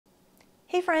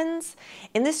Hey friends!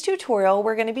 In this tutorial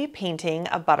we're going to be painting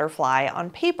a butterfly on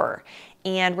paper,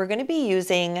 and we're going to be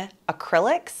using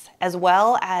acrylics as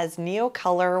well as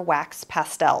Neocolor wax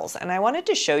pastels, and I wanted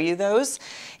to show you those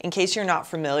in case you're not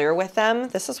familiar with them.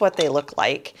 This is what they look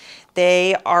like.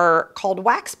 They are called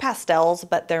wax pastels,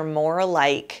 but they're more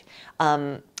like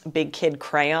big kid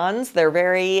crayons. They're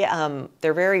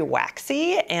very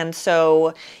waxy, and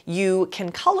so you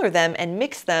can color them and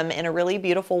mix them in a really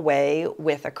beautiful way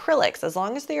with acrylics. As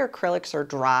long as the acrylics are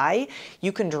dry,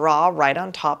 you can draw right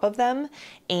on top of them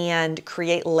and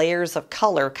create layers of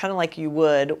color, kind of like you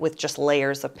would with just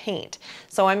layers of paint.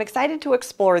 So I'm excited to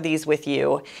explore these with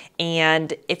you,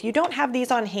 and if you don't have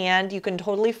these on hand, you can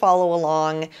totally follow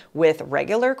along with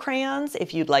regular crayons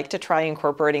if you'd like to try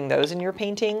incorporating those in your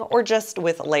painting, or just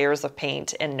with layers of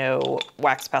paint and no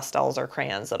wax pastels or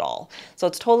crayons at all. So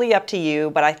it's totally up to you,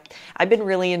 but I've been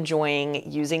really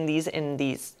enjoying using these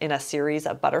in a series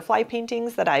of butterfly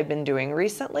paintings that I've been doing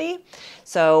recently.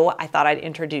 So I thought I'd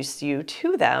introduce you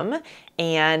to them,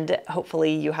 and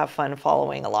hopefully you have fun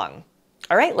following along.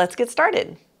 All right, let's get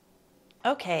started.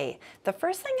 Okay, the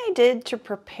first thing I did to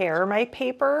prepare my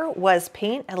paper was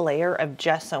paint a layer of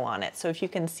gesso on it. So if you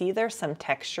can see, there's some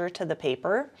texture to the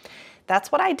paper.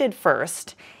 That's what I did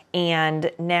first.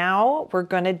 And now we're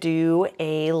going to do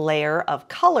a layer of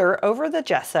color over the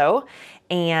gesso,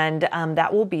 and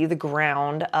that will be the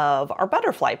ground of our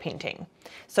butterfly painting.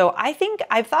 So I think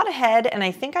I've thought ahead, and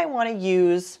I think I want to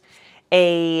use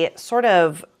a sort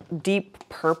of deep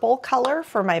purple color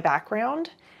for my background.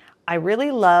 I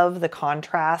really love the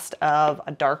contrast of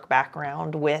a dark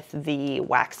background with the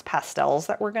wax pastels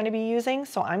that we're going to be using.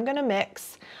 So I'm going to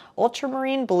mix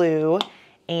Ultramarine Blue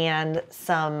and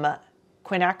some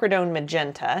Quinacridone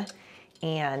Magenta,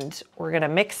 and we're going to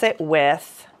mix it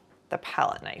with the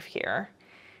palette knife here.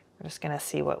 We're just going to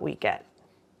see what we get.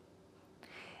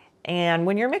 And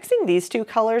when you're mixing these two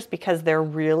colors, because they're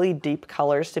really deep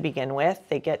colors to begin with,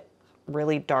 they get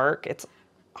really dark. It's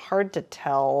hard to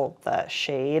tell the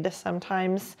shade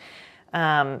sometimes.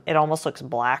 It almost looks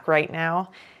black right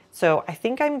now. So I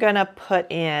think I'm gonna put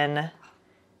in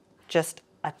just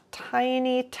a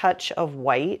tiny touch of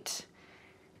white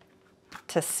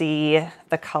to see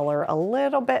the color a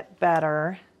little bit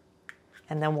better,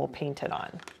 and then we'll paint it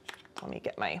on. Let me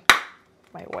get my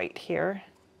white here.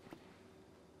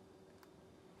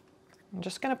 I'm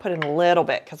just going to put in a little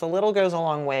bit, because a little goes a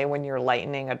long way when you're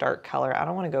lightening a dark color. I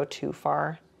don't want to go too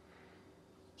far,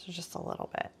 so just a little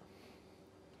bit.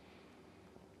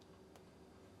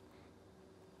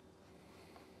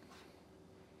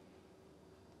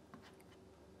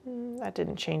 That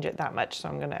didn't change it that much, so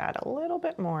I'm going to add a little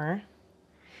bit more.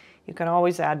 You can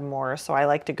always add more, so I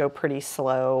like to go pretty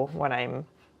slow when I'm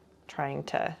trying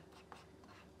to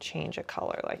change a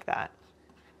color like that.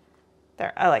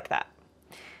 There, I like that.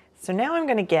 So now I'm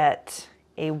going to get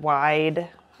a wide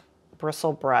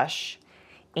bristle brush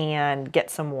and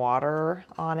get some water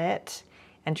on it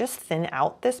and just thin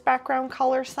out this background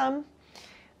color some.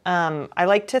 I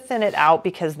like to thin it out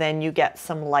because then you get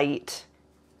some light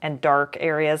and dark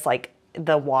areas. Like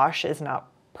the wash is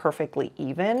not perfectly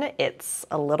even. It's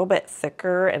a little bit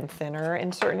thicker and thinner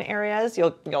in certain areas.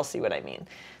 You'll see what I mean.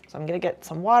 So I'm going to get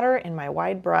some water in my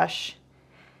wide brush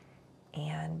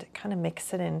and kind of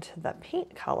mix it into the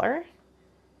paint color.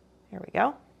 Here we go.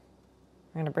 I'm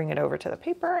going to bring it over to the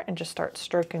paper and just start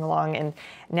stroking along. And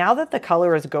now that the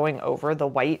color is going over the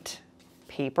white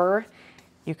paper,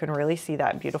 you can really see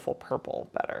that beautiful purple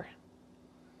better.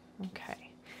 Okay,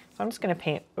 so I'm just going to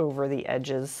paint over the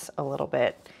edges a little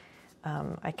bit.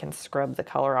 I can scrub the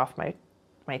color off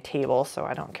my table, so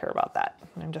I don't care about that.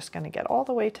 I'm just going to get all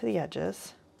the way to the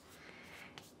edges.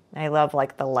 I love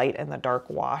like the light and the dark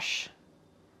wash,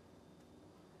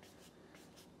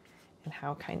 and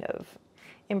how kind of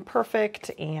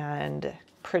imperfect and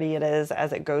pretty it is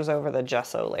as it goes over the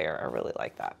gesso layer. I really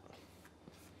like that.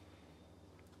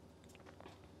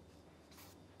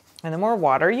 And the more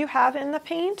water you have in the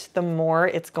paint, the more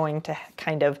it's going to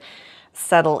kind of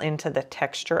settle into the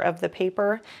texture of the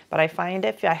paper. But I find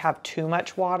if I have too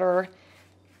much water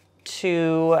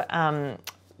to the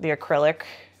acrylic,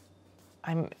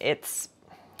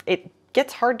 it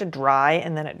gets hard to dry,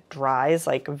 and then it dries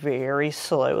like very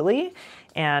slowly,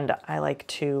 and I like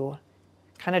to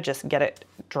kind of just get it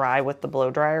dry with the blow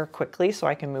dryer quickly so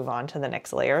I can move on to the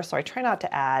next layer. So I try not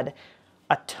to add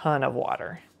a ton of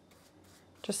water,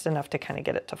 just enough to kind of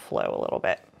get it to flow a little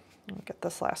bit. Get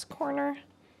this last corner.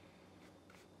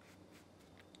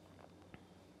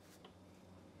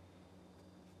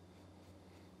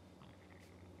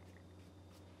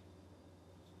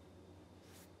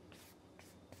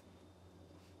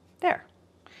 There.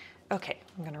 Okay,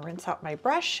 I'm gonna rinse out my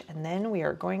brush and then we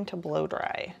are going to blow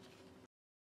dry.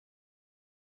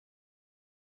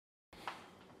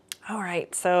 All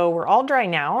right, so we're all dry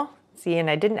now. See, and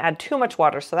I didn't add too much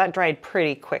water, so that dried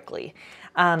pretty quickly.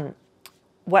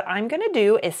 What I'm gonna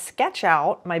do is sketch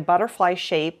out my butterfly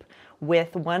shape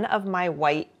with one of my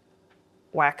white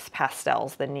wax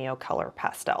pastels, the Neocolor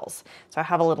pastels. So I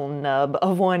have a little nub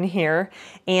of one here,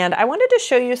 and I wanted to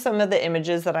show you some of the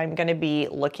images that I'm going to be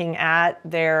looking at.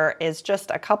 There is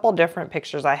just a couple different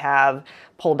pictures I have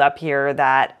pulled up here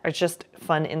that are just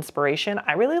fun inspiration.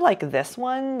 I really like this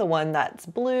one, the one that's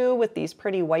blue with these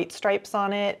pretty white stripes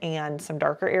on it and some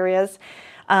darker areas.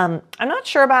 I'm not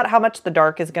sure about how much the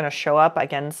dark is going to show up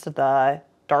against the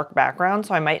dark background,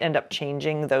 so I might end up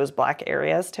changing those black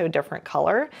areas to a different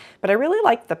color, but I really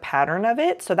like the pattern of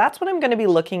it, so that's what I'm going to be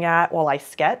looking at while I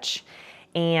sketch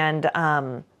and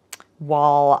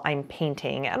while I'm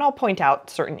painting, and I'll point out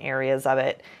certain areas of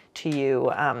it to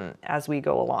you as we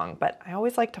go along. But I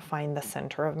always like to find the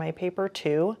center of my paper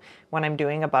too when I'm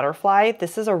doing a butterfly.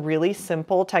 This is a really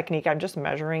simple technique. I'm just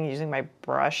measuring using my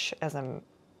brush as a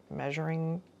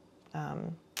measuring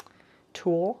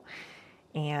tool,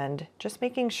 and just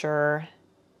making sure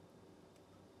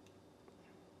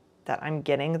that I'm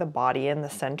getting the body in the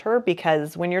center,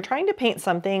 because when you're trying to paint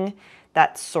something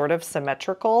that's sort of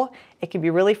symmetrical, it can be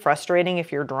really frustrating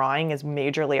if your drawing is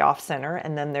majorly off center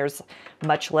and then there's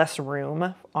much less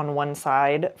room on one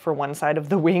side for one side of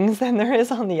the wings than there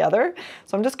is on the other.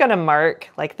 So I'm just gonna mark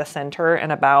like the center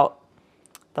and about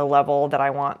the level that I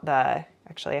want the,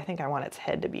 actually I think I want its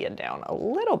head to be down a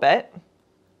little bit.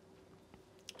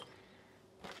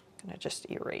 I'm gonna just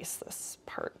erase this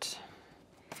part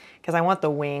because I want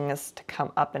the wings to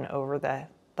come up and over the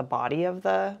body of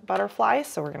the butterfly.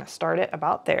 So we're gonna start it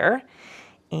about there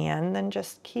and then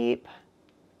just keep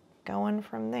going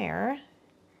from there.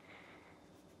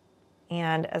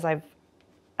 And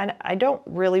I don't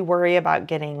really worry about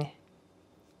getting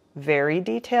very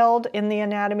detailed in the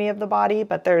anatomy of the body,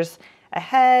 but there's a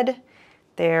head,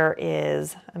 there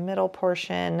is a middle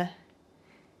portion,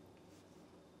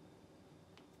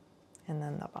 and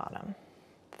then the bottom,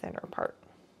 thinner part.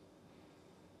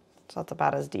 So that's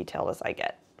about as detailed as I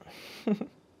get. There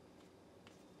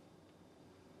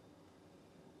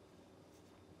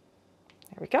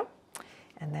we go.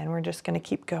 And then we're just gonna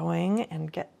keep going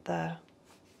and get the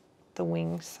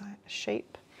wing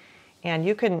shape. And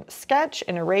you can sketch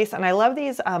and erase, and I love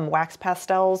these wax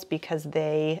pastels because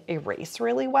they erase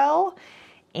really well.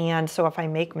 And so if I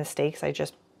make mistakes, I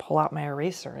just pull out my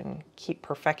eraser and keep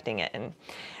perfecting it. And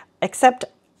except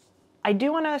I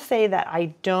do want to say that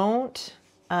I don't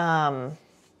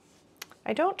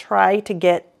try to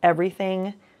get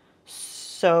everything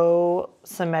so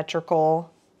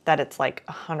symmetrical that it's like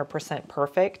 100%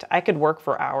 perfect. I could work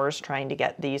for hours trying to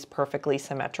get these perfectly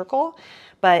symmetrical,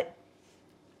 but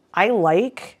I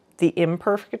like the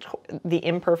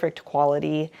imperfect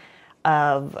quality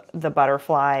of the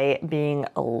butterfly being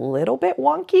a little bit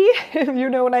wonky, if you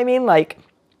know what I mean. Like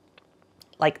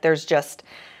there's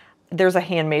a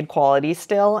handmade quality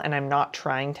still, and I'm not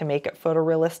trying to make it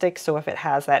photorealistic. So if it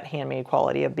has that handmade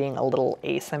quality of being a little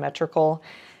asymmetrical,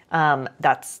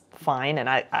 that's fine. And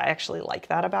I actually like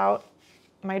that about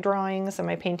my drawings and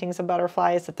my paintings of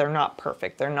butterflies, that they're not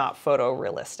perfect. They're not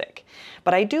photorealistic.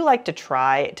 But I do like to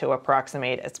try to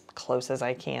approximate as close as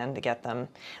I can to get them.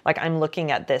 Like I'm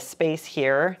looking at this space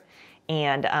here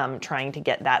and trying to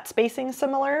get that spacing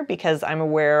similar, because I'm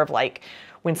aware of like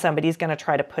when somebody's gonna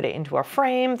try to put it into a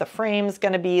frame, the frame's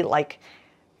gonna be like,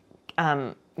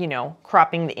 you know,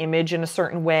 cropping the image in a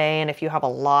certain way. And if you have a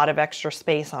lot of extra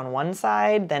space on one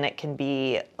side, then it can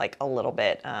be like a little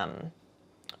bit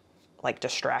like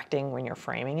distracting when you're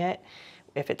framing it,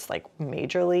 if it's like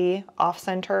majorly off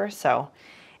center. So,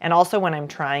 and also when I'm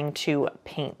trying to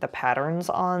paint the patterns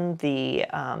on the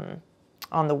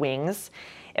wings,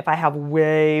 if I have a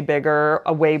way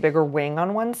bigger wing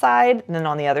on one side, and then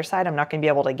on the other side, I'm not gonna be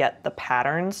able to get the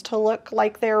patterns to look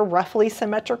like they're roughly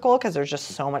symmetrical because there's just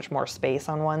so much more space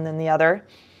on one than the other.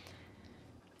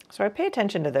 So I pay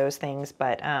attention to those things,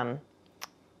 but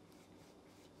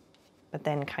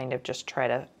then kind of just try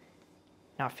to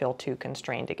not feel too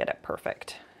constrained to get it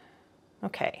perfect.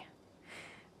 Okay,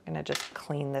 I'm gonna just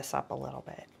clean this up a little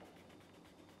bit.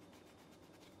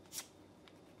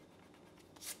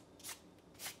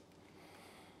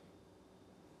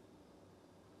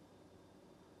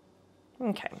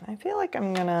 Okay, I feel like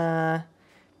I'm gonna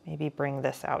maybe bring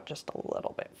this out just a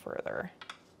little bit further.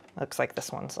 Looks like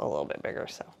this one's a little bit bigger,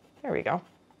 so there we go.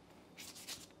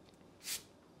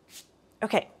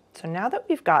 Okay, So now that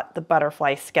we've got the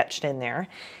butterfly sketched in there,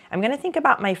 I'm gonna think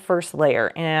about my first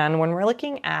layer. And when we're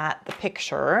looking at the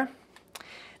picture,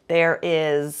 there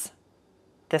is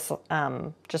this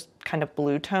just kind of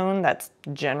blue tone that's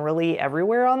generally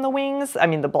everywhere on the wings. I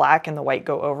mean, the black and the white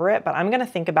go over it, but I'm gonna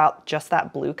think about just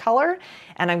that blue color,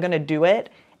 and I'm gonna do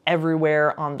it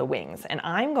everywhere on the wings. And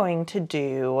I'm going to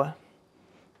do,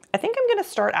 I think I'm gonna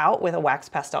start out with a wax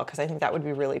pastel because I think that would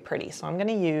be really pretty. So I'm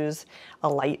gonna use a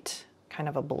light kind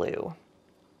of a blue,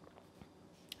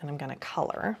 and I'm gonna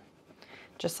color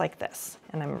just like this.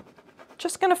 And I'm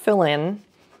just gonna fill in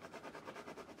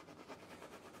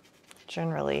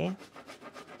generally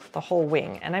the whole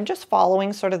wing. And I'm just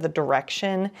following sort of the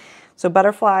direction. So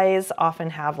butterflies often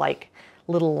have like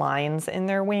little lines in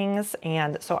their wings.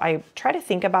 And so I try to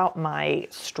think about my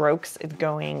strokes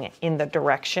going in the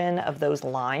direction of those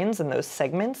lines and those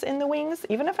segments in the wings.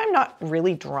 Even if I'm not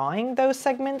really drawing those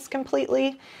segments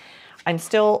completely, I'm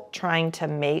still trying to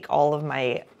make all of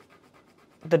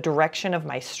the direction of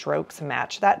my strokes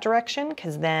match that direction,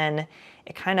 because then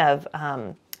it kind of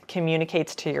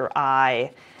communicates to your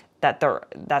eye that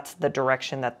that's the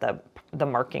direction that the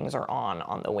markings are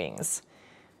on the wings.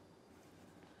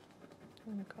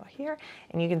 I'm gonna go here,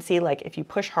 and you can see, like, if you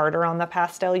push harder on the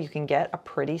pastel, you can get a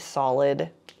pretty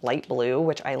solid light blue,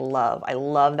 which I love. I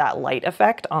love that light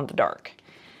effect on the dark.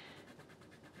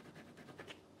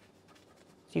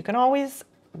 So you can always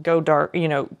go dark, you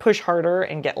know, push harder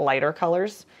and get lighter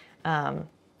colors.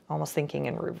 Almost thinking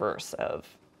in reverse of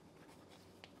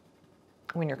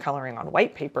when you're coloring on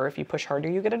white paper. If you push harder,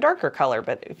 you get a darker color,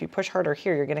 but if you push harder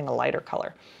here, you're getting a lighter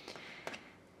color.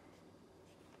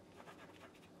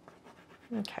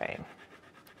 Okay,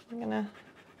 I'm gonna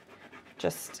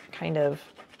just kind of,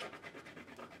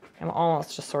 I'm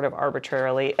almost just sort of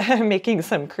arbitrarily making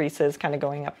some creases kind of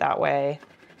going up that way.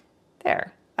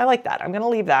 There, I like that. I'm gonna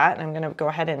leave that, and I'm gonna go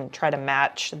ahead and try to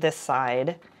match this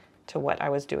side to what I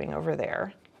was doing over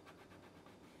there.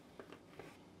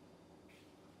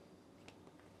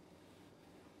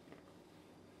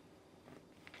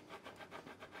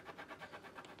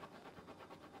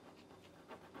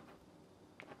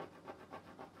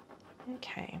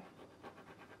 Okay.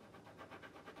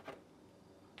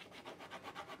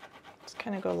 Just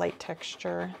kind of go light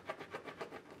texture.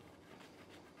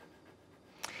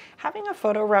 Having a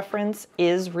photo reference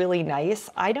is really nice.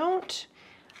 I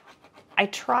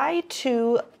try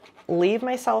to leave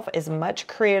myself as much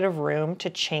creative room to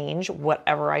change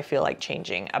whatever I feel like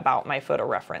changing about my photo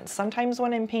reference. Sometimes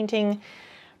when I'm painting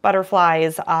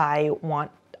butterflies, I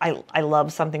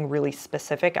love something really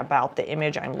specific about the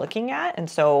image I'm looking at, and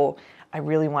so I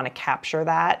really want to capture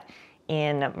that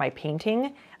in my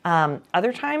painting.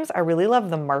 Other times I really love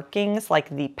the markings, like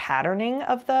the patterning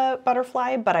of the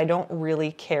butterfly, but I don't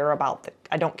really care about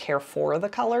I don't care for the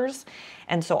colors.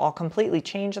 And so I'll completely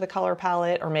change the color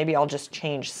palette, or maybe I'll just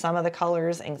change some of the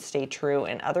colors and stay true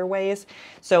in other ways.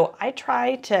 So I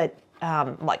try to,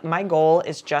 like, my goal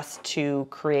is just to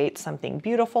create something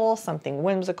beautiful, something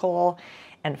whimsical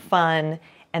and fun,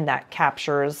 and that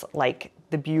captures like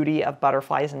the beauty of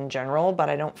butterflies in general, but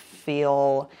I don't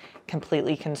feel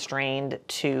completely constrained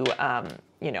to,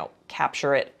 you know,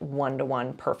 capture it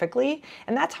one-to-one perfectly.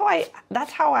 And that's how I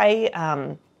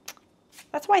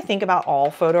think about all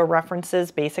photo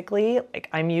references, basically. Like,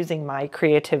 I'm using my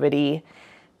creativity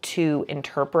to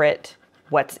interpret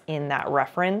what's in that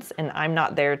reference, and I'm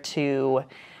not there to,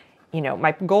 you know,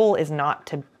 my goal is not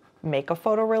to make a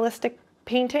photorealistic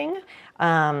painting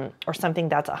or something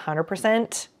that's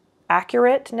 100%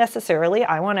 accurate necessarily.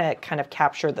 I want to kind of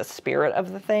capture the spirit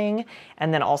of the thing,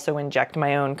 and then also inject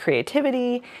my own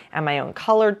creativity and my own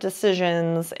color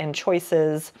decisions and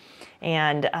choices.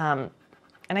 And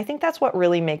I think that's what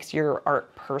really makes your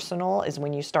art personal, is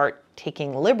when you start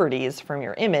taking liberties from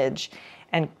your image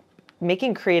and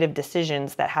making creative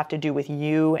decisions that have to do with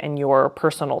you and your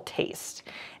personal taste.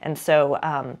 And so,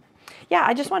 yeah,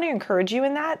 I just want to encourage you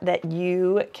in that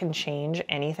you can change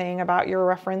anything about your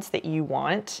reference that you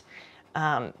want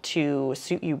to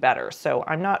suit you better. So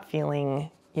I'm not feeling,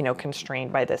 you know,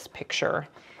 constrained by this picture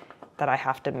that I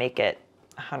have to make it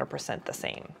 100% the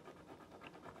same.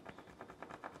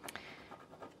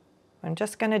 I'm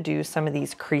just going to do some of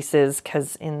these creases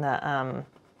because in the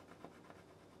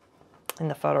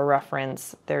photo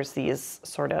reference, there's these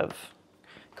sort of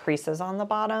creases on the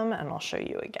bottom, and I'll show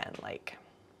you again, like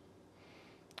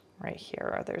right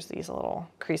here, there's these little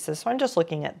creases. So I'm just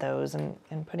looking at those and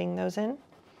putting those in.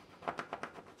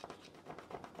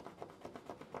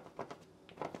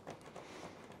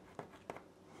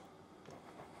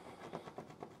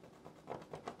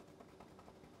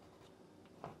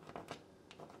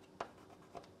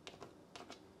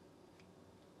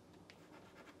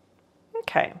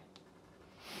 Okay.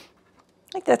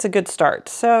 I think that's a good start.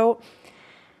 So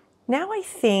now I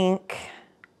think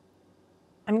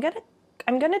I'm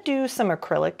gonna do some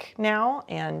acrylic now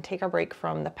and take a break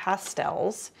from the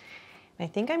pastels. And I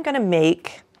think I'm gonna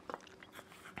make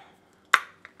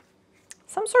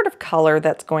some sort of color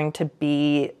that's going to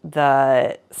be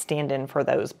the stand-in for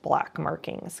those black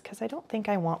markings, because I don't think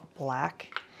I want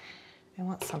black. I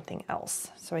want something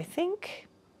else. So I think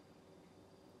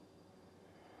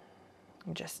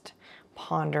I'm just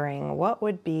pondering what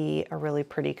would be a really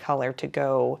pretty color to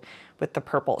go with the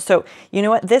purple. So you know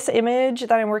what, this image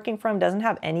that I'm working from doesn't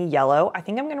have any yellow. I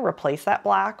think I'm gonna replace that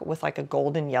black with like a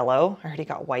golden yellow. I already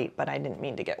got white, but I didn't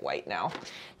mean to get white now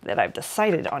that I've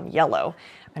decided on yellow.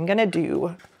 I'm gonna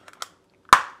do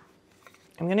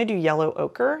yellow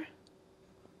ochre.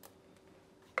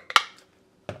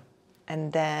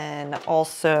 And then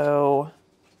also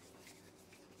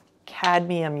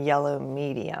cadmium yellow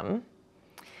medium.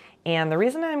 And the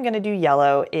reason I'm going to do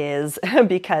yellow is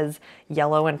because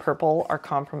yellow and purple are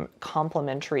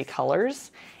complementary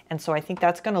colors. And so I think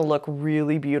that's going to look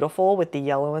really beautiful with the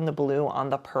yellow and the blue on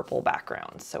the purple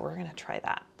background. So we're going to try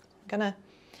that. I'm going to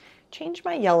change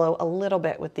my yellow a little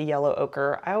bit with the yellow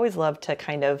ochre. I always love to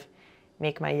kind of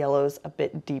make my yellows a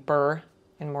bit deeper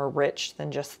and more rich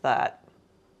than just that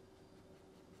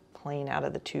plain out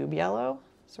of the tube yellow.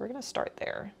 So we're going to start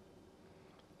there.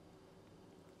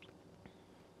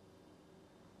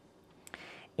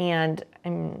 And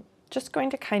I'm just going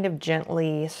to kind of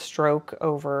gently stroke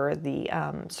over the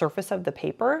surface of the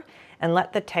paper and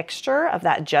let the texture of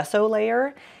that gesso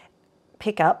layer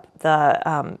pick up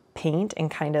the paint and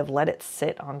kind of let it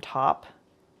sit on top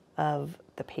of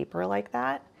the paper like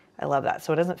that. I love that.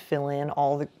 So it doesn't fill in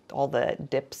all the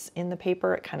dips in the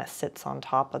paper. It kind of sits on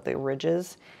top of the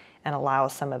ridges and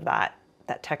allows some of that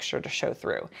texture to show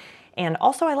through. And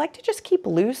also I like to just keep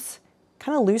loose,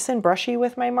 kind of loose and brushy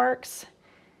with my marks.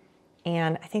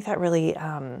 And I think that really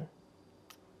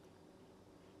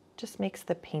just makes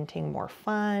the painting more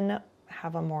fun,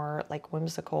 have a more like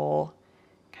whimsical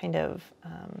kind of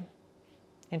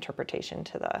interpretation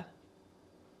to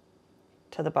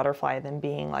the butterfly than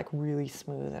being like really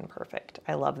smooth and perfect.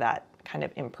 I love that kind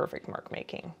of imperfect mark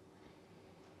making.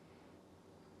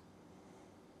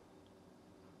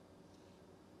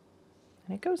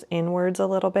 And it goes inwards a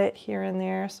little bit here and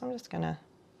there, so I'm just gonna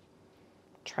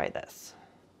try this.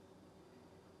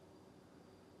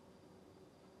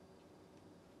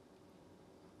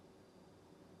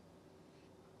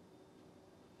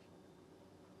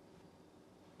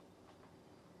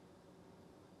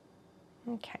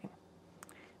 Okay,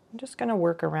 I'm just going to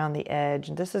work around the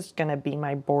edge. This is going to be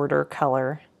my border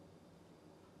color.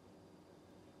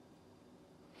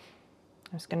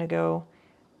 I'm just going to go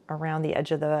around the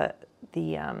edge of the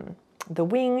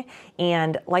wing,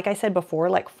 and like I said before,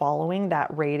 like following that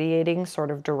radiating sort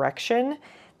of direction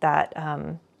that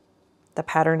the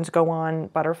patterns go on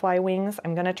butterfly wings.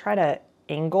 I'm going to try to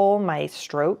angle my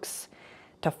strokes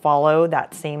to follow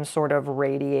that same sort of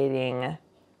radiating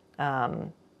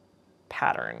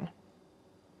pattern.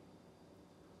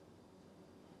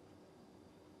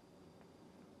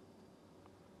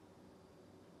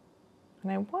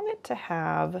 And I want it to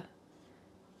have a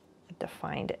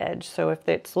defined edge. So if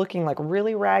it's looking like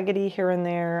really raggedy here and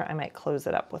there, I might close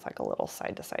it up with like a little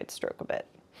side-to-side stroke a bit.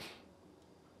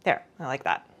 There, I like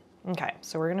that. Okay,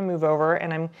 so we're gonna move over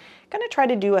and I'm gonna try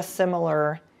to do a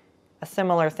similar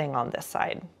thing on this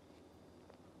side.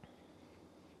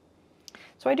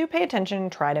 So I do pay attention,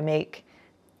 try to make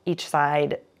each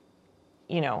side,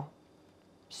 you know,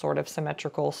 sort of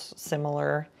symmetrical,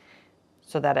 similar,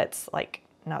 so that it's like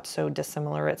not so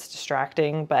dissimilar it's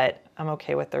distracting, but I'm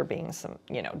okay with there being some,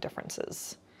 you know,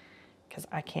 differences, because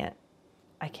I can't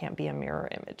be a mirror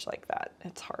image like that.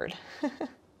 It's hard.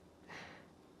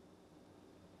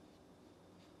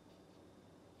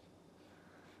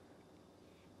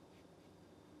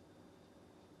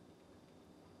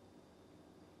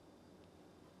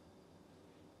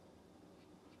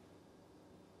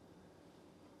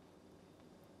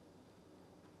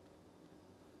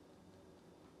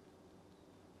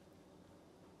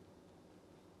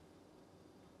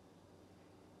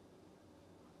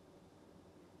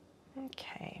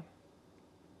 Okay,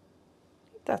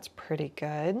 I think that's pretty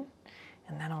good.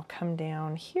 And then I'll come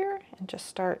down here and just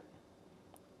start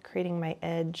creating my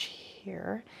edge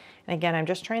here. And again, I'm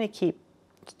just trying to keep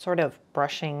sort of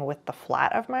brushing with the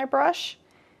flat of my brush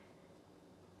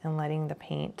and letting the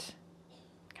paint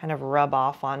kind of rub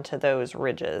off onto those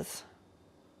ridges.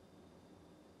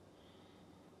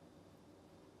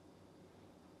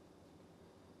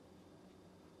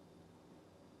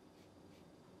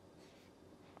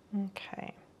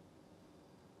 Okay.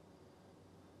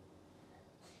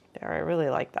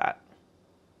 like that.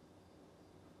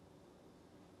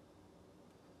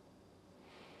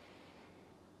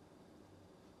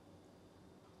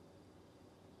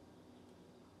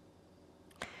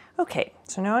 Okay,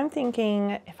 so now I'm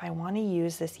thinking if I want to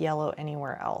use this yellow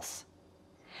anywhere else.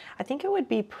 I think it would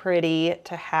be pretty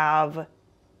to have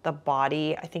the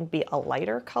body, I think, be a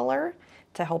lighter color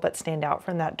to help it stand out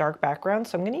from that dark background.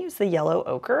 So I'm going to use the yellow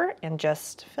ochre and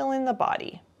just fill in the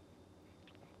body.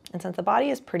 And since the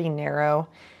body is pretty narrow,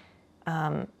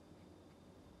 I'm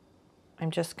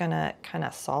just going to kind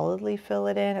of solidly fill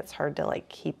it in. It's hard to like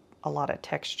keep a lot of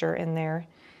texture in there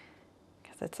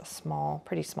because it's a small,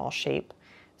 pretty small shape.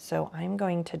 So I'm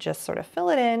going to just sort of fill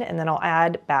it in, and then I'll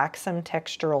add back some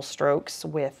textural strokes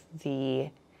with the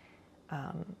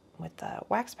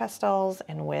wax pastels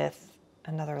and with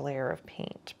another layer of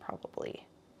paint, probably,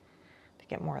 to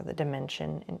get more of the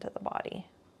dimension into the body.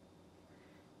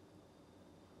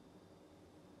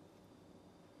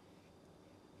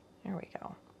 There we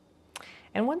go.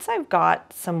 And once I've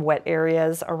got some wet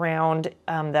areas around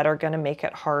that are going to make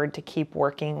it hard to keep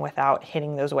working without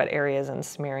hitting those wet areas and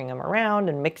smearing them around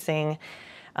and mixing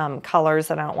colors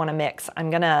that I don't want to mix, I'm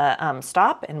going to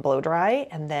stop and blow dry,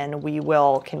 and then we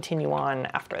will continue on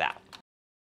after that.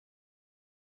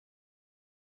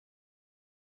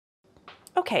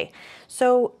 Okay,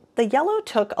 so the yellow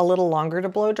took a little longer to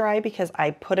blow dry because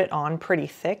I put it on pretty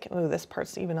thick. Ooh, this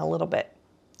part's even a little bit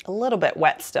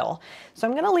wet still. So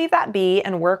I'm going to leave that be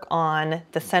and work on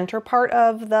the center part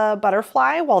of the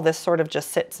butterfly while this sort of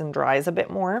just sits and dries a bit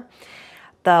more.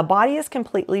 The body is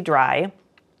completely dry,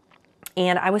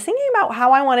 and I was thinking about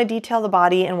how I want to detail the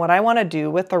body and what I want to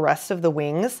do with the rest of the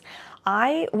wings.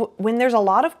 When there's a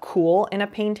lot of cool in a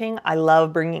painting, I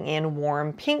love bringing in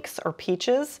warm pinks or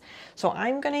peaches. So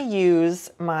I'm going to use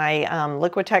my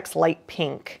Liquitex light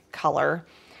pink color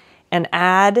and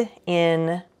add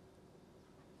in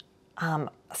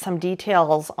some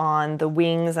details on the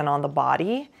wings and on the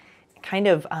body. Kind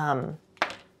of,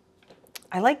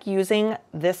 I like using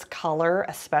this color,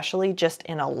 especially just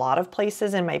in a lot of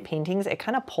places in my paintings. It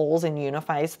kind of pulls and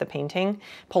unifies the painting,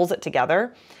 pulls it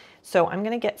together. So I'm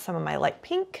going to get some of my light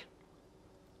pink.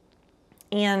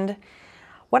 And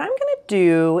what I'm going to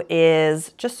do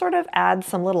is just sort of add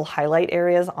some little highlight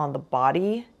areas on the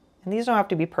body. And these don't have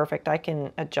to be perfect. I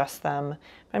can adjust them.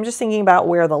 I'm just thinking about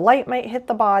where the light might hit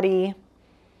the body.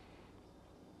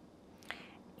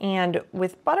 And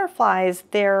with butterflies,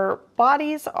 their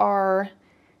bodies are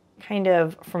kind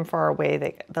of from far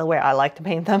away. The way I like to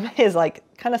paint them is like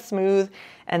kind of smooth,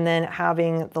 and then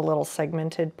having the little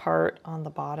segmented part on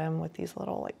the bottom with these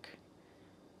little like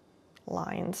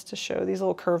lines to show, these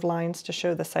little curved lines to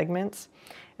show the segments.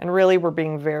 And really, we're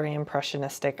being very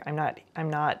impressionistic. I'm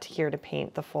not here to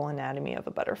paint the full anatomy of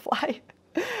a butterfly,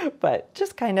 but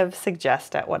just kind of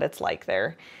suggest at what it's like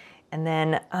there. And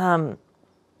then I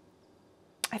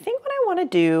think what I want to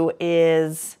do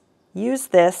is use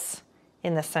this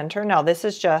in the center. Now this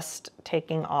is just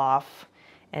taking off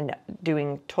and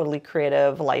doing totally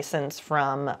creative license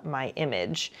from my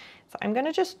image. So I'm going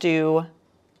to just do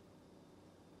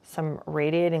some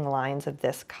radiating lines of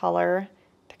this color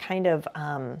to kind of,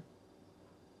 I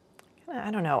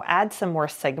don't know, add some more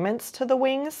segments to the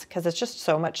wings because it's just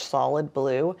so much solid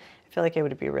blue. I feel like it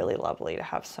would be really lovely to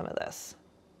have some of this.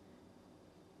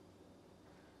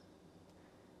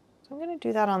 So I'm going to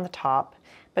do that on the top,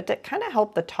 but to kind of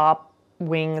help the top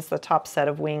wings, the top set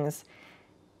of wings,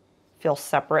 feel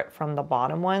separate from the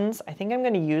bottom ones, I think I'm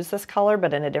going to use this color,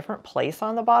 but in a different place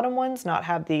on the bottom ones, not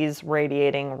have these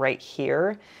radiating right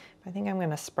here. I think I'm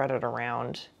going to spread it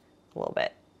around a little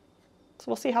bit. So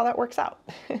we'll see how that works out.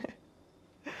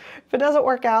 If it doesn't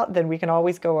work out, then we can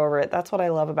always go over it. That's what I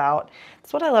love about,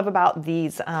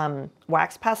 these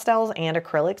wax pastels and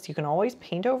acrylics. You can always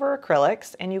paint over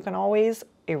acrylics, and you can always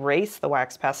erase the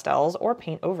wax pastels or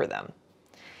paint over them.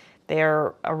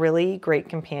 They're a really great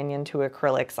companion to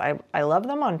acrylics. I love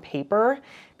them on paper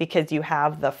because you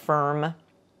have the firm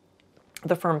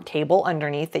table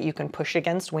underneath that you can push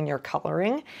against when you're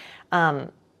coloring.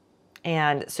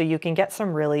 And so you can get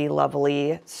some really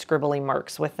lovely scribbly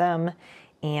marks with them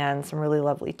and some really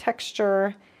lovely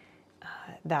texture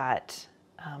that,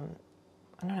 I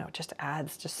don't know, just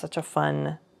adds just such a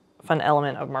fun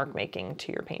element of mark making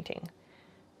to your painting.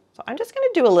 So I'm just going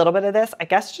to do a little bit of this, I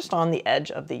guess, just on the edge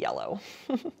of the yellow.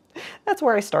 That's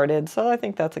where I started, so I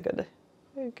think that's a good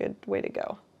way to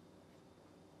go.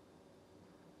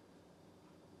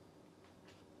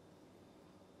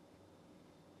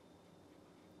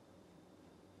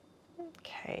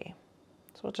 Okay,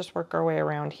 so we'll just work our way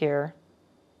around here.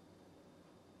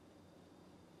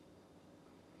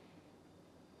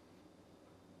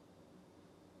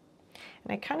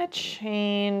 I kind of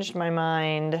changed my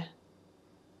mind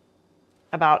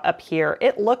about up here.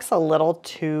 It looks a little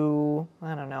too,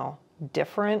 I don't know,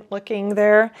 different looking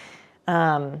there.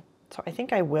 So I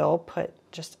think I will put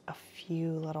just a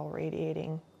few little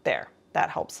radiating there. That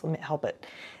helps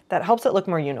that helps it look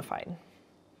more unified.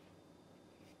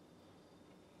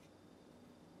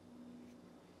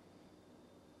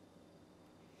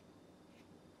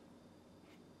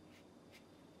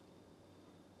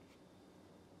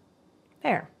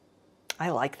 There.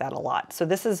 I like that a lot. So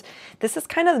this is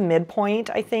kind of the midpoint,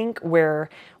 I think, where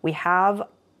we have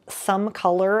some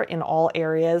color in all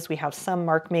areas. We have some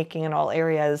mark making in all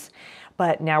areas,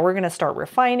 but now we're going to start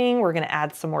refining. We're going to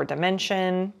add some more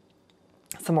dimension,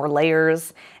 some more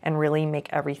layers, and really make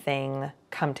everything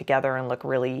come together and look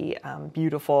really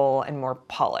beautiful and more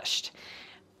polished.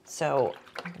 So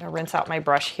I'm going to rinse out my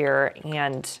brush here,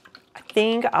 and I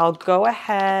think I'll go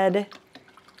ahead.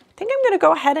 I think I'm going to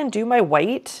go ahead and do my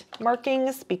white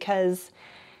markings, because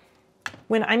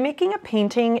when I'm making a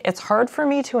painting, it's hard for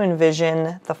me to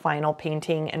envision the final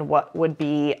painting and what would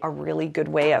be a really good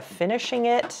way of finishing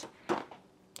it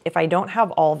if I don't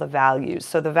have all the values.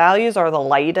 So the values are the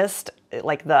lightest,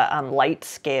 like the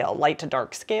light to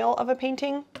dark scale of a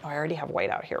painting. Oh, I already have white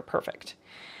out here, perfect.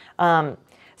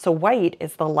 So white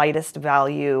is the lightest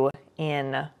value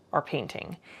in our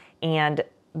painting. And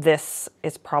this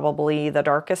is probably the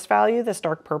darkest value, this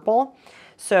dark purple.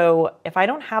 So if I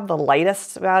don't have the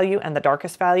lightest value and the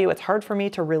darkest value, it's hard for me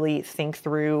to really think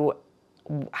through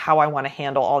how I want to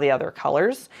handle all the other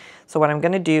colors. So what I'm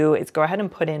going to do is go ahead and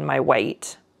put in my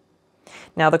white.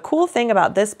 Now the cool thing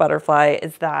about this butterfly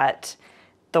is that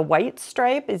the white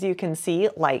stripe, as you can see,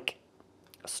 like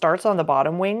starts on the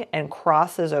bottom wing and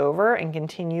crosses over and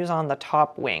continues on the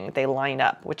top wing. They line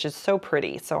up, which is so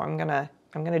pretty. So I'm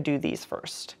gonna do these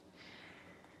first.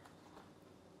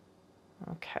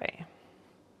 Okay.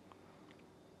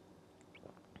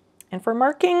 And for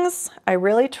markings, I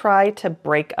really try to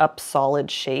break up solid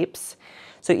shapes.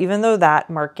 So even though that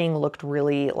marking looked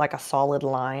really like a solid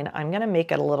line, I'm gonna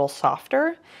make it a little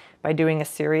softer by doing a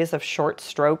series of short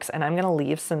strokes, and I'm gonna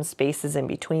leave some spaces in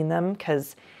between them,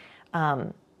 because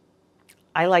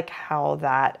I like how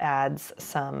that adds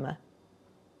some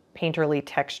painterly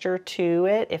texture to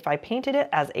it. If I painted it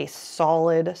as a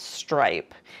solid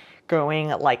stripe going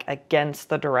like against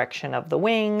the direction of the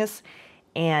wings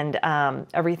and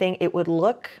everything, it would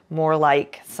look more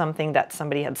like something that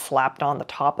somebody had slapped on the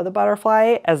top of the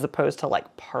butterfly as opposed to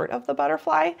like part of the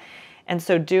butterfly. And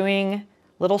so doing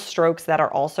little strokes that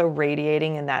are also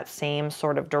radiating in that same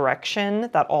sort of direction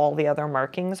that all the other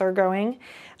markings are going,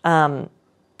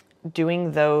 doing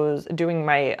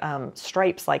my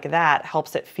stripes like that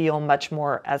helps it feel much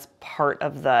more as part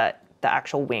of the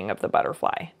actual wing of the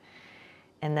butterfly.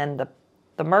 And then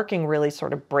the marking really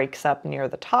sort of breaks up near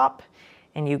the top,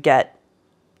 and you get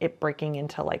it breaking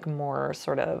into like more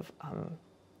sort of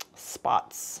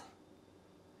spots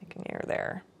like near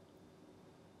there.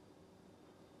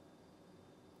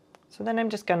 So then I'm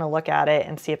just going to look at it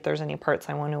and see if there's any parts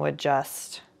I want to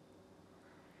adjust.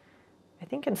 I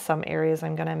think in some areas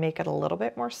I'm going to make it a little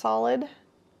bit more solid.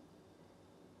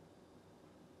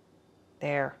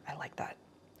 There, I like that.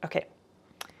 Okay.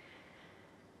 I'm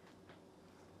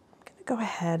going to go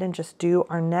ahead and just do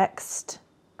our next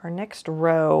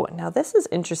row. Now this is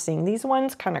interesting. These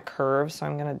ones kind of curve, so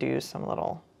I'm going to do some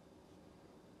little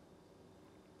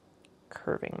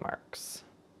curving marks.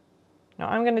 Now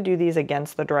I'm going to do these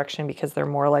against the direction because they're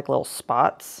more like little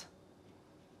spots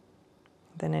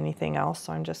than anything else.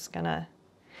 So I'm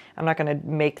not going to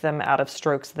make them out of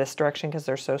strokes this direction because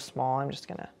they're so small. I'm just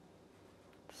going to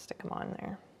stick them on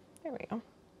there. There we go.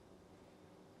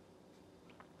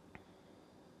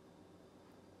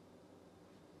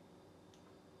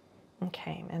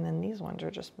 Okay, and then these ones are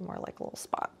just more like little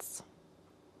spots.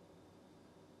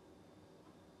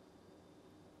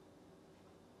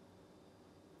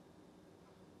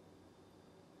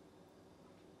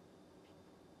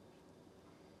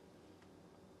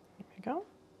 There we go.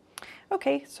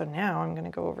 Okay, so now I'm going to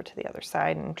go over to the other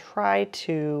side and try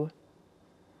to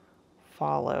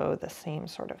follow the same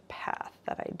sort of path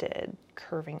that I did,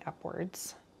 curving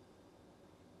upwards.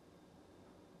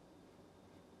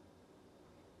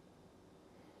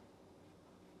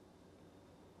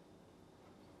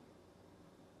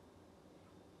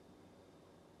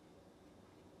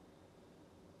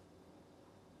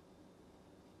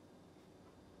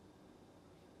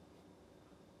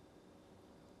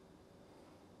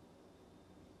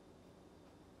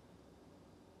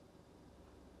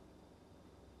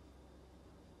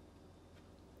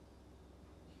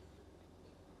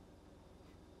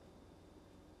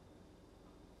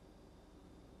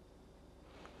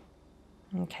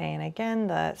 Okay, and again,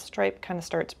 the stripe kind of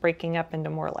starts breaking up into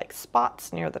more like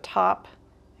spots near the top.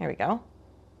 There we go.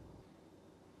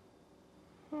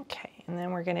 Okay, and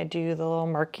then we're going to do the little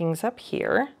markings up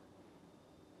here.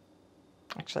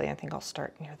 Actually, I think I'll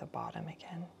start near the bottom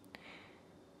again.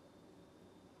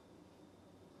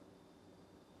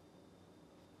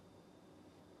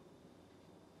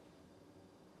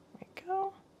 There we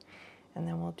go. And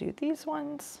then we'll do these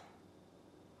ones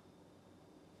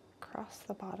across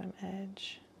the bottom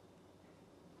edge.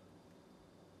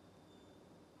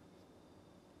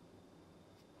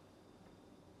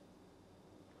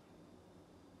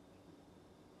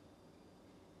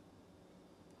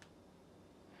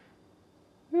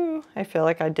 Ooh, I feel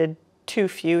like I did too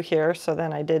few here, so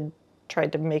then I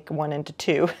tried to make one into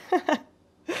two.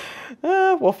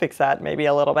 We'll fix that maybe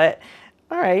a little bit.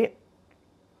 All right.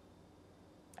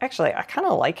 Actually, I kind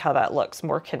of like how that looks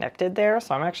more connected there,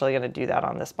 so I'm actually going to do that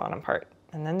on this bottom part,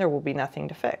 and then there will be nothing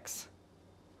to fix.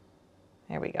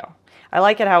 There we go. I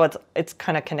like it how it's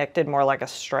kind of connected more like a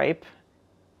stripe.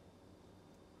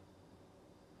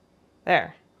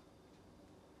 There.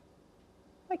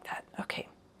 Like that. Okay.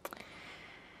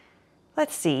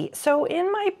 Let's see. So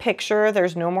in my picture,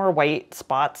 there's no more white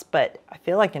spots, but I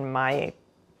feel like in my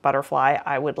butterfly,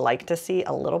 I would like to see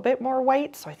a little bit more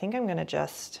white. So I think I'm going to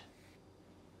just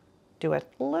do a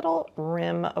little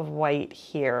rim of white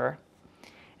here.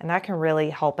 And that can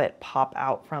really help it pop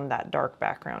out from that dark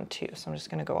background too. So I'm just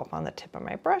going to go up on the tip of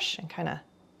my brush and kind of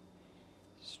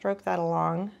stroke that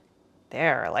along.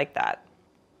 There, like that.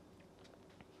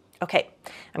 Okay,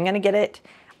 I'm going to get it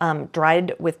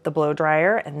dried with the blow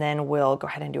dryer, and then we'll go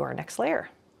ahead and do our next layer.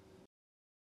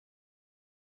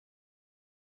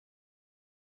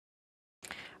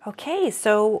 Okay,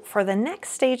 so for the next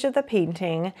stage of the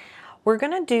painting, we're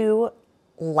gonna do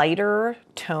lighter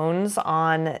tones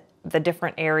on the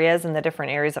different areas and the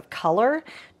different areas of color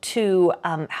to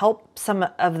help some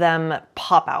of them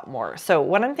pop out more. So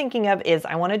what I'm thinking of is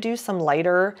I wanna do some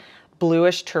lighter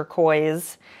bluish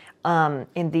turquoise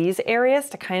in these areas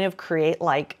to kind of create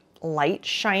like light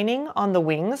shining on the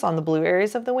wings, on the blue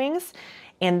areas of the wings.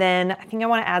 And then I think I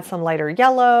want to add some lighter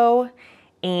yellow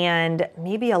and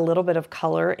maybe a little bit of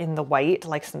color in the white,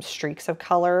 like some streaks of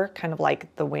color, kind of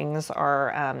like the wings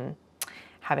are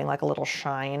having like a little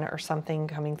shine or something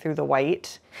coming through the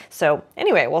white. So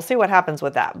anyway, we'll see what happens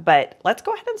with that. But let's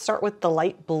go ahead and start with the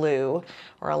light blue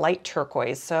or a light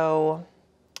turquoise. So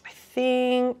I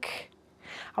think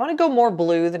I want to go more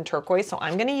blue than turquoise, so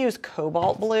I'm going to use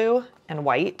cobalt blue and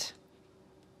white.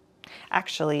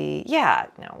 Actually, yeah,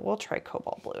 no, we'll try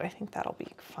cobalt blue. I think that'll be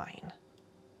fine.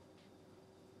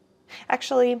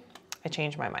 Actually, I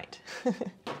changed my mind.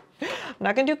 I'm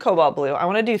not going to do cobalt blue. I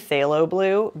want to do phthalo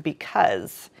blue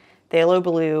because phthalo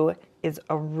blue is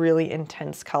a really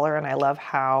intense color, and I love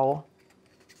how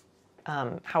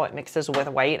it mixes with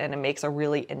white, and it makes a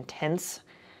really intense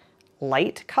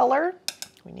light color.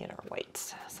 We need our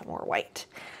whites, some more white.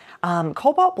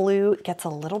 Cobalt blue gets a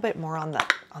little bit more on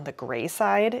the gray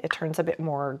side. It turns a bit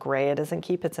more gray. It doesn't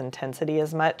keep its intensity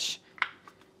as much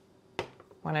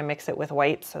when I mix it with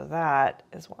white. So that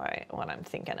is what I'm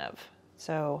thinking of.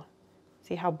 So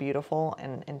see how beautiful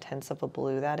and intense of a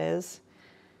blue that is?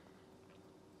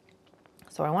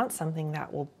 So I want something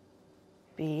that will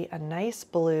be a nice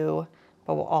blue,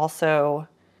 but will also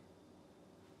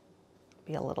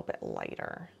be a little bit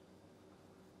lighter.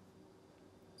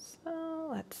 So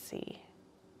let's see.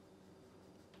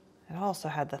 I also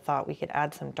had the thought we could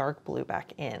add some dark blue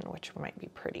back in, which might be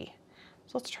pretty.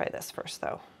 So let's try this first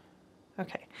though.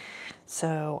 Okay,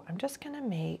 so I'm just gonna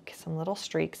make some little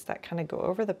streaks that kind of go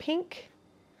over the pink,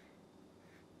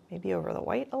 maybe over the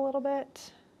white a little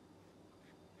bit.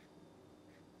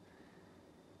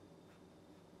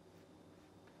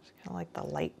 Just kind of like the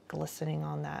light glistening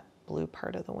on that blue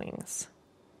part of the wings.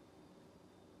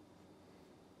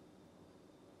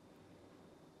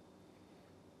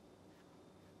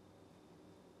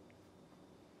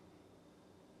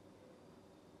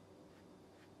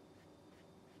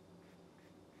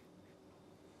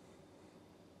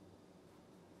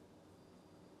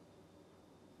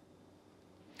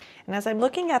 And as I'm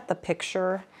looking at the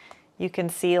picture, you can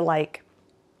see like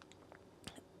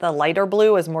the lighter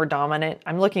blue is more dominant.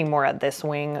 I'm looking more at this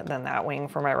wing than that wing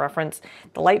for my reference.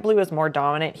 The light blue is more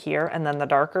dominant here, and then the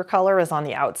darker color is on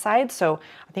the outside. So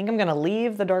I think I'm gonna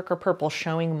leave the darker purple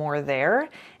showing more there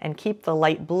and keep the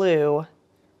light blue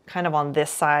kind of on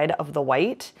this side of the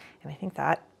white. And I think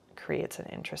that creates an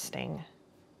interesting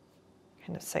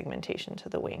kind of segmentation to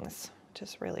the wings, which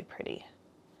is really pretty.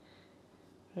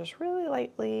 Just really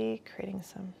lightly creating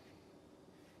some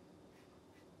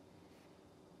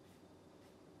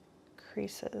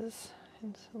creases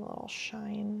And a little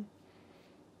shine.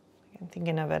 I'm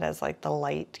thinking of it as like the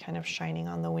light kind of shining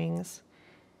on the wings.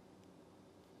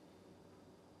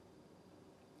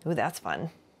 Ooh, that's fun.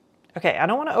 Okay, I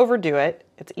don't want to overdo it.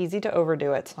 It's easy to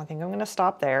overdo it, so I think I'm going to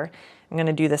stop there. I'm going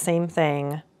to do the same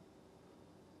thing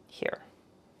here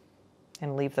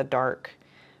and leave the dark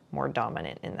more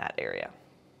dominant in that area.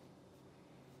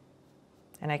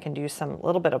 And I can do some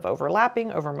little bit of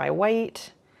overlapping over my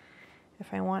white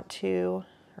if I want to,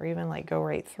 or even like go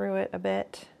right through it a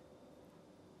bit.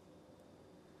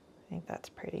 I think that's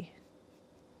pretty.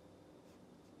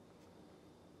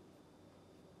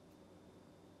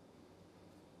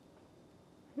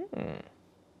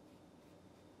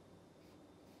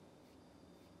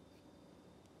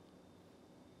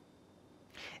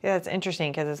 Yeah, it's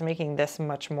interesting because it's making this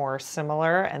much more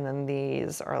similar, and then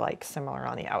these are like similar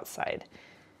on the outside.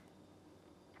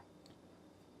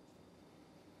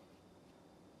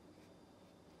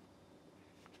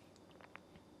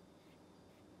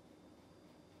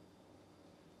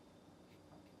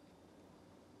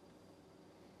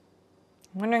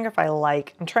 I'm wondering if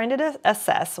I'm trying to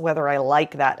assess whether I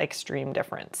like that extreme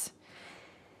difference.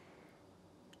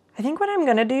 I think what I'm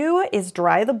gonna do is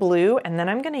dry the blue, and then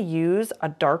I'm gonna use a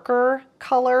darker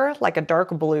color, like a dark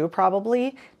blue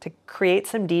probably, to create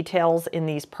some details in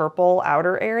these purple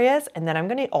outer areas. And then I'm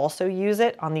gonna also use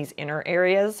it on these inner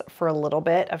areas for a little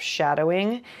bit of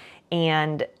shadowing.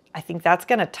 And I think that's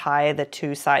gonna tie the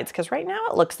two sides, because right now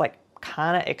it looks like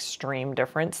kind of extreme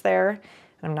difference there. And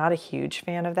I'm not a huge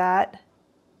fan of that.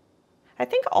 I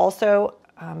think also,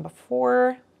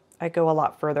 before I go a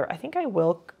lot further, I think I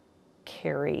will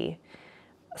carry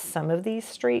some of these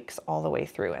streaks all the way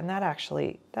through, and that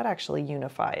actually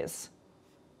unifies.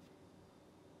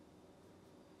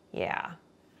 Yeah,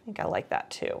 I think I like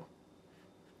that too.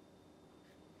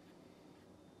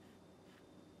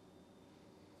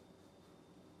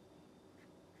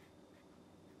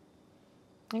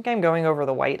 I think I'm going over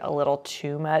the white a little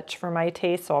too much for my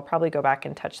taste, so I'll probably go back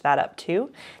and touch that up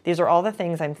too. These are all the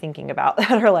things I'm thinking about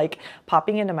that are like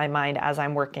popping into my mind as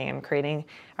I'm working and creating.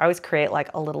 I always create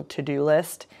like a little to-do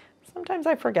list. Sometimes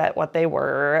I forget what they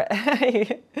were,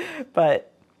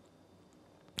 but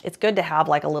it's good to have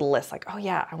like a little list like, oh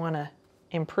yeah, I want to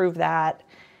improve that.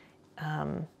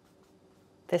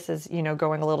 This is, you know,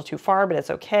 going a little too far, but it's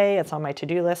okay. It's on my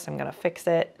to-do list. I'm going to fix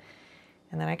it.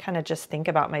 And then I kind of just think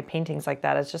about my paintings like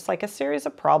that as just like a series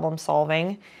of problem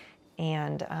solving.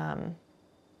 And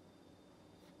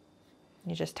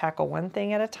you just tackle one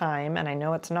thing at a time. And I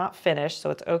know it's not finished,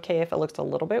 so it's okay if it looks a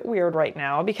little bit weird right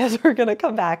now, because we're going to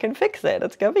come back and fix it.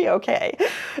 It's going to be okay.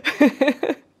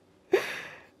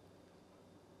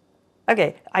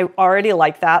 Okay, I already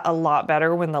like that a lot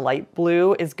better when the light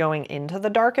blue is going into the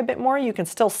dark a bit more. You can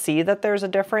still see that there's a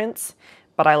difference,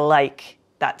 but I like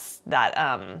that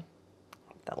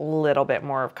little bit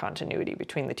more of continuity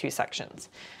between the two sections.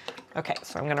 Okay,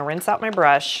 so I'm gonna rinse out my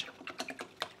brush.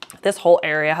 This whole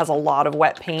area has a lot of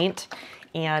wet paint,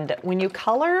 and when you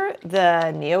color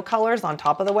the Neocolors on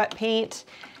top of the wet paint,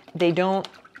 they don't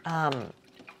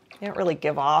really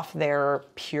give off their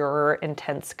pure,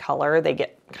 intense color. They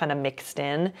get kind of mixed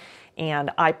in,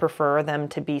 and I prefer them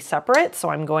to be separate, so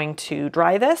I'm going to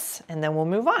dry this, and then we'll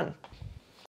move on.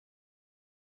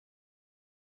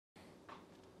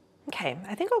 Okay,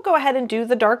 I think I'll go ahead and do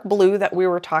the dark blue that we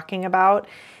were talking about,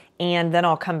 and then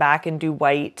I'll come back and do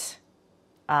white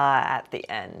at the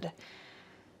end.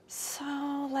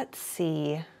 So let's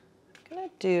see,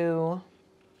 I'm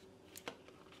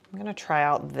gonna try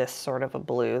out this sort of a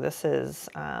blue. This is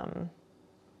an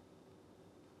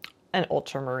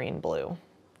ultramarine blue,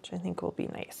 which I think will be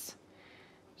nice.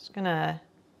 Just gonna,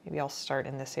 maybe I'll start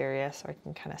in this area so I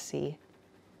can kind of see.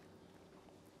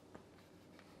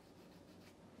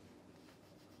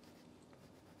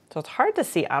 So it's hard to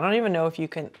see. I don't even know if you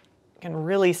can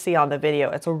really see on the video.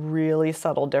 It's a really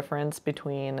subtle difference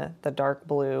between the dark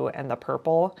blue and the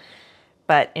purple.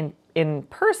 But in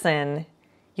person,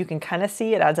 you can kind of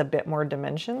see it adds a bit more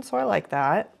dimension. So I like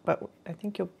that, but I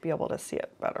think you'll be able to see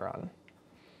it better on.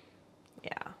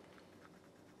 Yeah.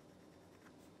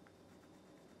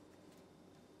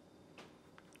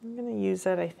 I'm gonna use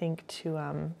it, I think,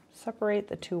 to separate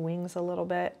the two wings a little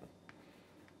bit.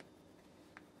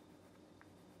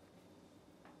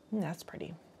 That's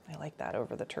pretty. I like that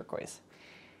over the turquoise.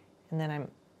 And then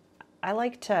I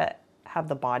like to have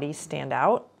the body stand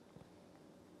out.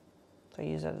 So I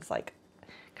use it as like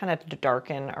kind of to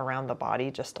darken around the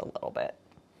body just a little bit.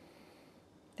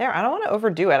 There, I don't want to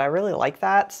overdo it. I really like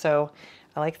that. So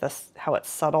I like this, how it's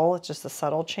subtle. It's just a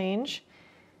subtle change.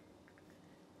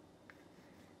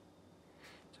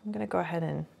 So I'm going to go ahead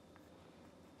and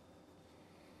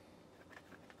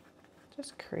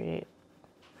Just create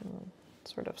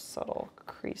sort of subtle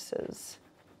creases.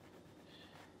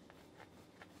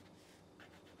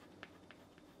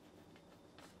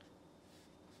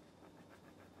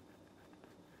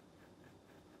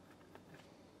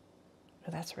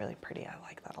 Oh, that's really pretty. I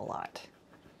like that a lot.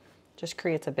 Just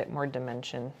creates a bit more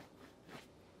dimension.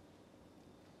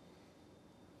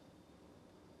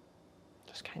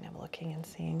 Just kind of looking and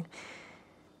seeing.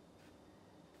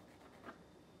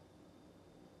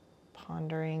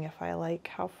 Pondering if I like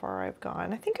how far I've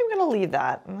gone. I think I'm going to leave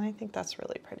that, and I think that's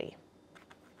really pretty.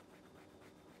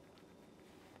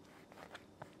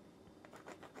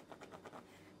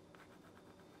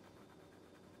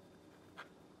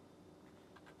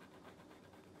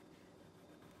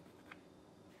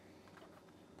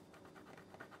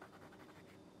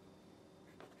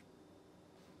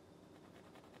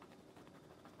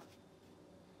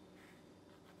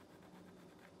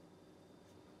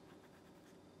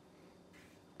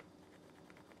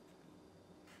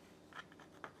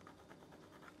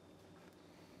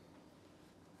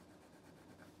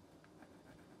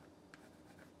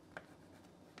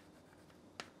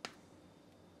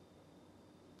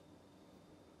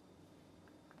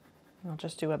 I'll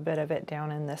just do a bit of it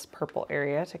down in this purple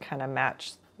area to kind of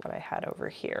match what I had over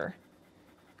here.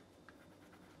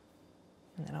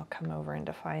 And then I'll come over and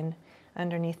define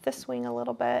underneath this wing a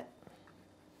little bit.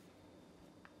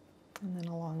 And then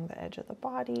along the edge of the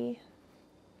body.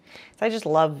 So I just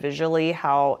love visually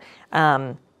how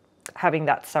having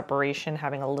that separation,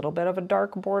 having a little bit of a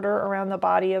dark border around the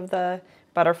body of the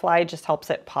butterfly just helps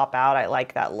it pop out. I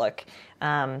like that look.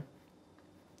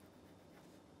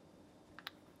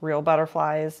 Real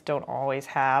butterflies don't always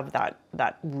have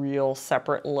that real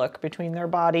separate look between their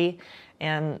body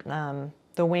and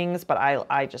the wings, but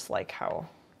I just like how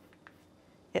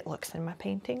it looks in my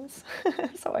paintings,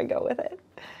 so I go with it.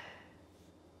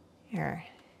 Here.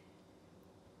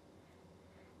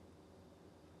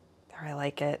 There, I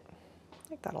like it. I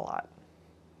like that a lot.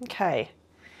 Okay.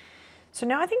 So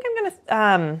now I think I'm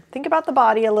gonna think about the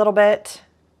body a little bit,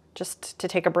 just to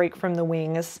take a break from the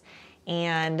wings.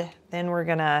 And then we're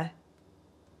gonna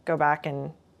go back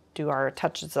and do our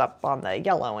touches up on the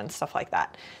yellow and stuff like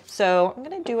that. So I'm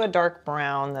gonna do a dark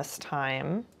brown this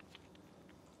time.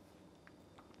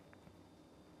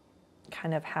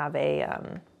 Kind of have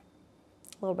a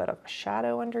little bit of a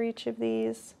shadow under each of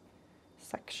these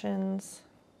sections.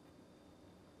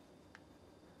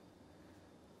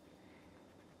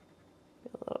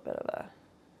 A little bit of a,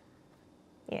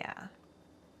 yeah.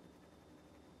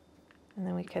 And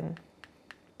then we can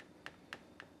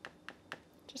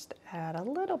just add a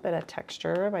little bit of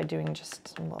texture by doing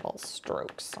just some little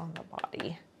strokes on the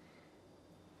body.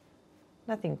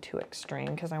 Nothing too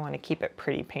extreme because I want to keep it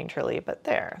pretty painterly, but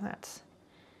there, that's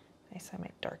nice. I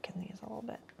might darken these a little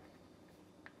bit.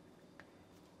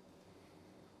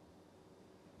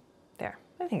 There,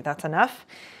 I think that's enough.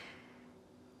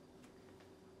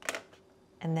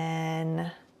 And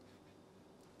then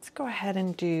let's go ahead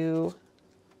and do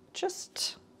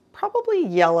just probably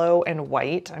yellow and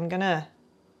white. I'm gonna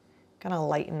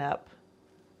lighten up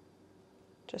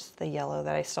just the yellow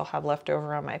that I still have left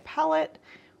over on my palette.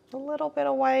 A little bit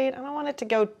of white. I don't want it to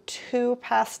go too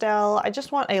pastel. I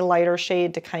just want a lighter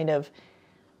shade to kind of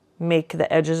make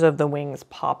the edges of the wings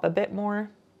pop a bit more.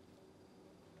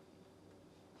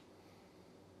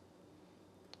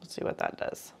 Let's see what that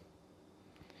does.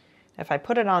 If I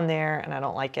put it on there and I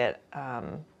don't like it,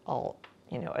 I'll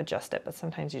adjust it, but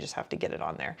sometimes you just have to get it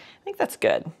on there. I think that's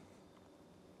good.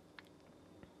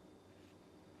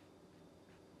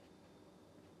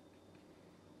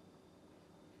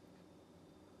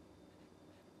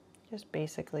 Just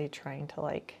basically trying to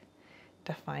like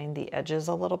define the edges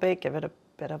a little bit, give it a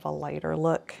bit of a lighter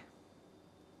look.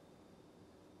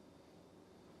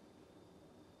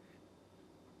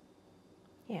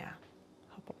 Yeah,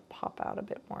 help them pop out a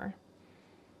bit more.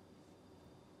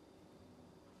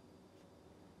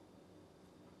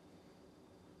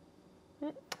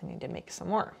 I need to make some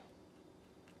more.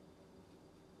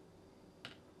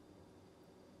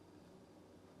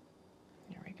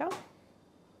 There we go.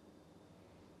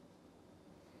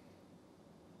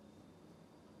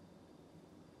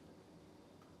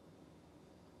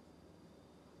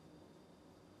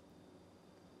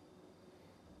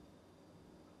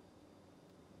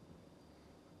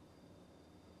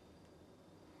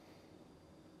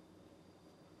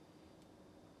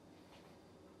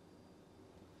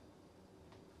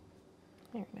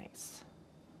 Very nice.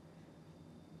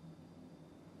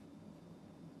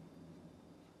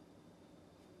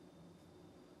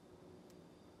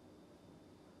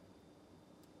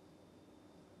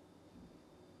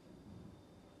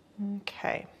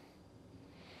 Okay.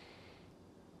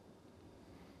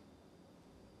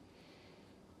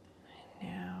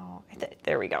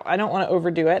 There we go. I don't want to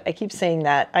overdo it. I keep saying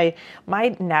that.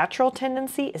 My natural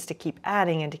tendency is to keep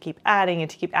adding and to keep adding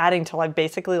and to keep adding till I've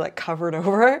basically like covered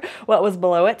over what was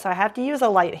below it. So I have to use a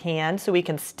light hand so we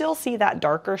can still see that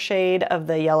darker shade of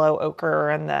the yellow ochre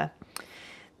and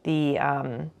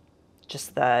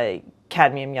just the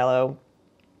cadmium yellow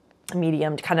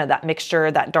medium, kind of that mixture,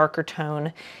 that darker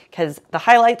tone, because the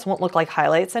highlights won't look like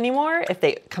highlights anymore. If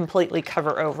they completely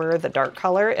cover over the dark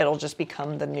color, it'll just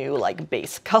become the new like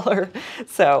base color.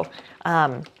 So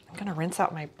I'm gonna rinse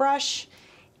out my brush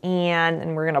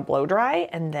and we're gonna blow dry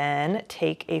and then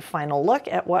take a final look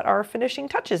at what our finishing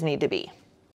touches need to be.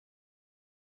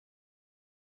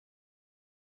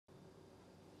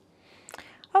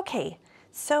 Okay,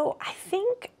 so I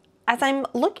think as I'm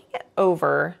looking it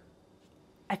over,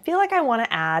 I feel like I want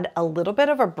to add a little bit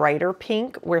of a brighter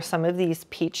pink where some of these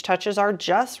peach touches are,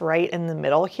 just right in the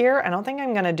middle here. I don't think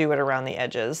I'm going to do it around the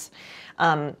edges.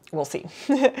 We'll see.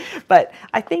 But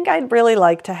I think I'd really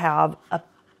like to have a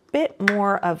bit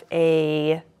more of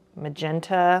a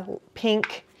magenta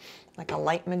pink, like a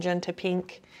light magenta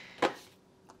pink,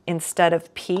 instead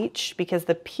of peach, because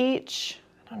the peach,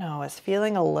 I don't know, is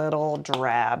feeling a little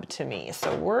drab to me.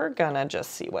 So we're going to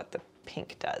just see what the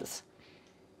pink does.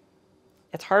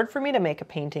 It's hard for me to make a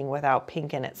painting without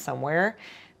pink in it somewhere,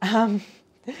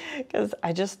 because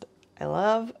I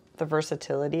love the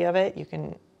versatility of it. You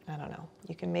can, I don't know,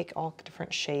 you can make all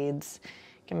different shades.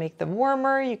 You can make them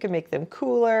warmer, you can make them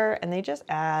cooler, and they just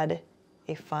add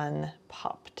a fun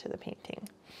pop to the painting.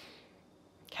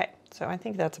 Okay, so I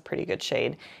think that's a pretty good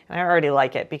shade, and I already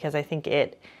like it because I think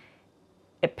it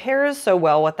pairs so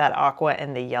well with that aqua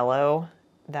and the yellow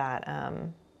that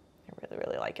I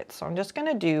really like it. So I'm just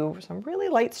gonna do some really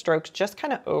light strokes just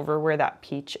kind of over where that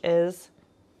peach is.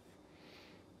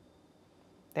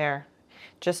 There,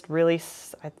 just really,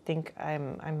 I think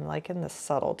I'm liking the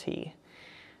subtlety.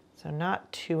 So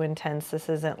not too intense. This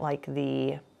isn't like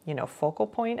the, you know, focal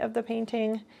point of the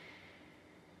painting,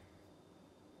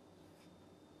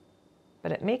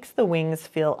 but it makes the wings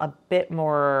feel a bit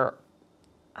more,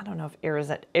 I don't know if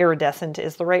iridescent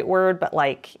is the right word, but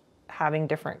like having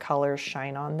different colors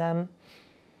shine on them.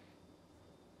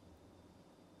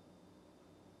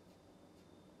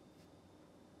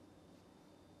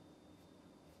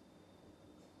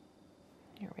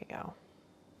 Here we go.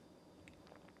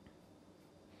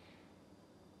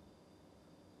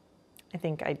 I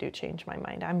think I do change my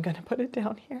mind. I'm going to put it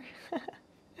down here.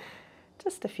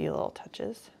 Just a few little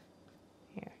touches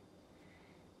here.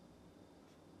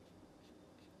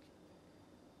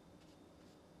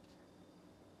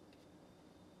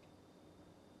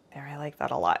 There, I like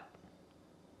that a lot.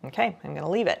 Okay, I'm gonna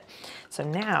leave it. So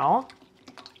now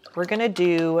we're gonna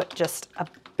do just a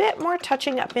bit more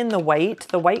touching up in the white.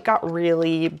 The white got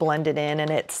really blended in and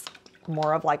it's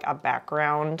more of like a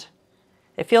background.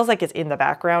 It feels like it's in the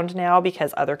background now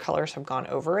because other colors have gone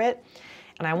over it.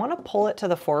 And I wanna pull it to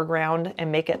the foreground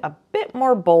and make it a bit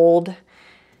more bold.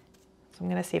 So I'm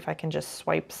gonna see if I can just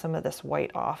swipe some of this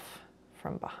white off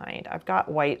from behind. I've got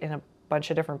white in a bunch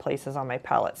of different places on my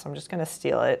palette, so I'm just gonna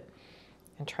steal it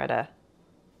and try to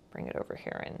bring it over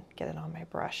here and get it on my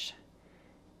brush.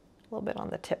 A little bit on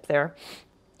the tip there.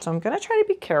 So I'm gonna try to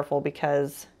be careful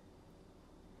because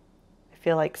I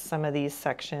feel like some of these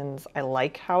sections, I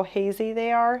like how hazy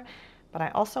they are, but I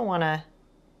also wanna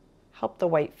help the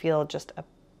white feel just a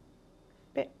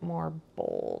bit more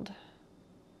bold.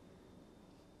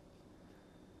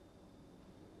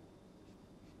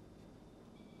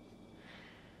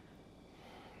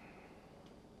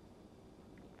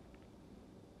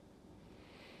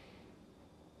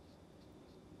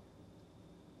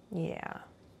 Yeah.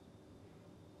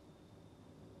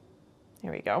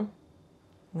 There we go.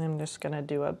 And I'm just gonna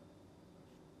do a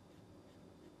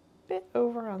bit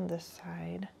over on this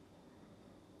side.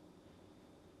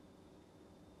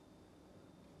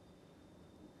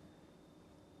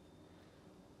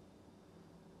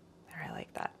 There, I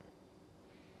like that.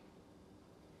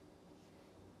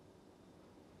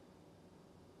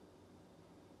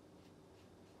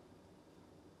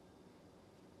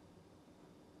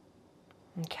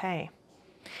 Okay.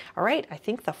 All right, I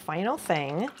think the final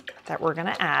thing that we're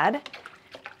gonna add,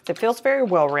 it feels very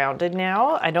well-rounded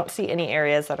now. I don't see any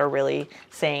areas that are really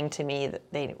saying to me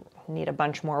that they need a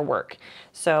bunch more work.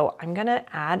 So I'm gonna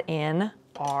add in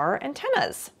our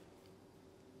antennas.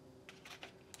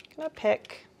 I'm gonna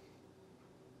pick,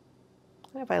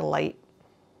 what if I light?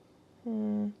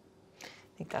 I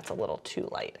think that's a little too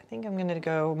light. I think I'm gonna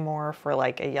go more for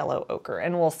like a yellow ochre,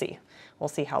 and we'll see. We'll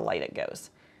see how light it goes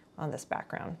on this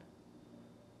background.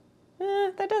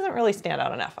 That doesn't really stand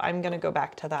out enough. I'm gonna go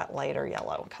back to that lighter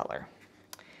yellow color.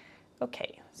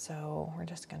 Okay, so we're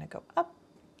just gonna go up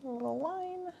a little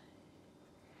line.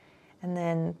 And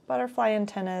then butterfly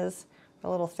antennas are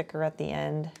a little thicker at the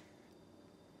end.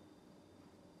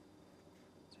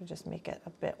 So just make it a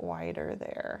bit wider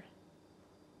there.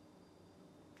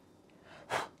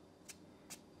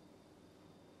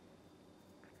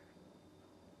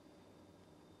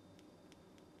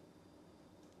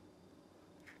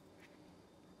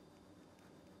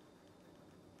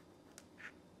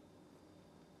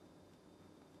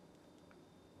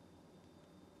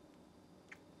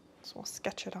 So we'll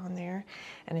sketch it on there.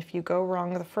 And if you go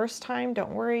wrong the first time,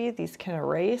 don't worry, these can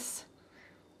erase.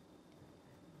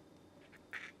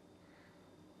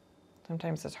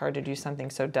 Sometimes it's hard to do something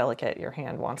so delicate, your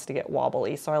hand wants to get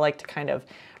wobbly. So I like to kind of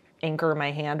anchor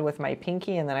my hand with my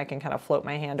pinky, and then I can kind of float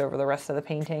my hand over the rest of the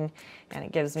painting, and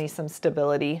it gives me some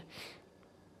stability.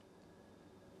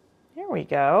 There we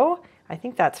go. I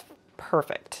think that's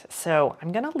perfect. So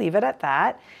I'm gonna leave it at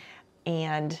that,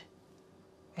 and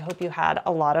I hope you had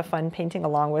a lot of fun painting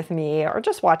along with me or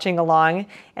just watching along,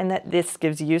 and that this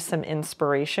gives you some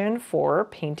inspiration for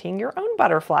painting your own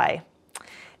butterfly.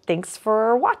 Thanks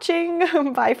for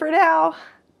watching. Bye for now.